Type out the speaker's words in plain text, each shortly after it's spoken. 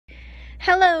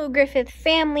Hello Griffith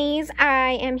families,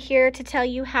 I am here to tell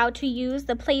you how to use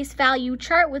the place value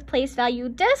chart with place value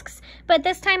discs, but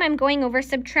this time I'm going over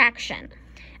subtraction.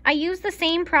 I used the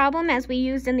same problem as we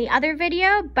used in the other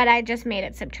video, but I just made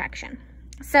it subtraction.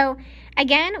 So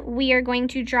again, we are going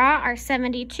to draw our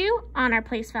 72 on our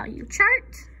place value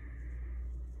chart.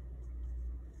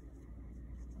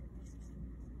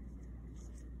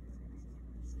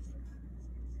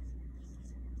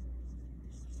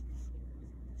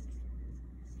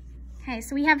 Okay,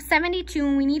 so we have 72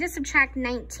 and we need to subtract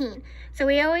 19. So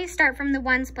we always start from the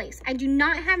ones place. I do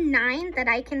not have 9 that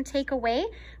I can take away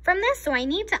from this, so I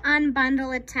need to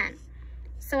unbundle a 10.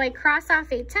 So I cross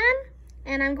off a 10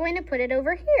 and I'm going to put it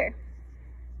over here.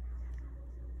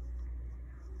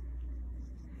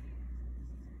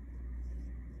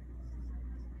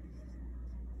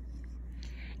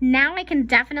 Now I can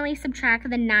definitely subtract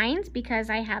the 9s because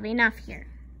I have enough here.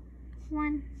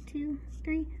 1, 2,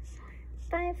 3,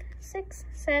 5, 6,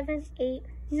 7, 8,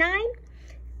 9.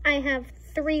 I have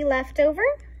 3 left over.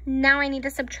 Now I need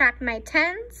to subtract my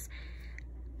 10s.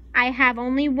 I have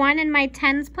only 1 in my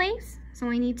 10s place, so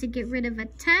I need to get rid of a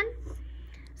 10.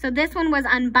 So this one was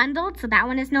unbundled, so that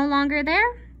one is no longer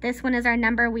there. This one is our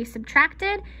number we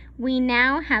subtracted. We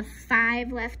now have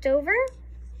 5 left over.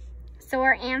 So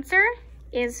our answer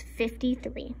is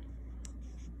 53.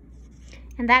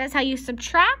 And that is how you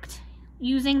subtract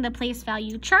using the place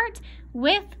value chart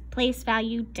with place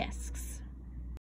value discs.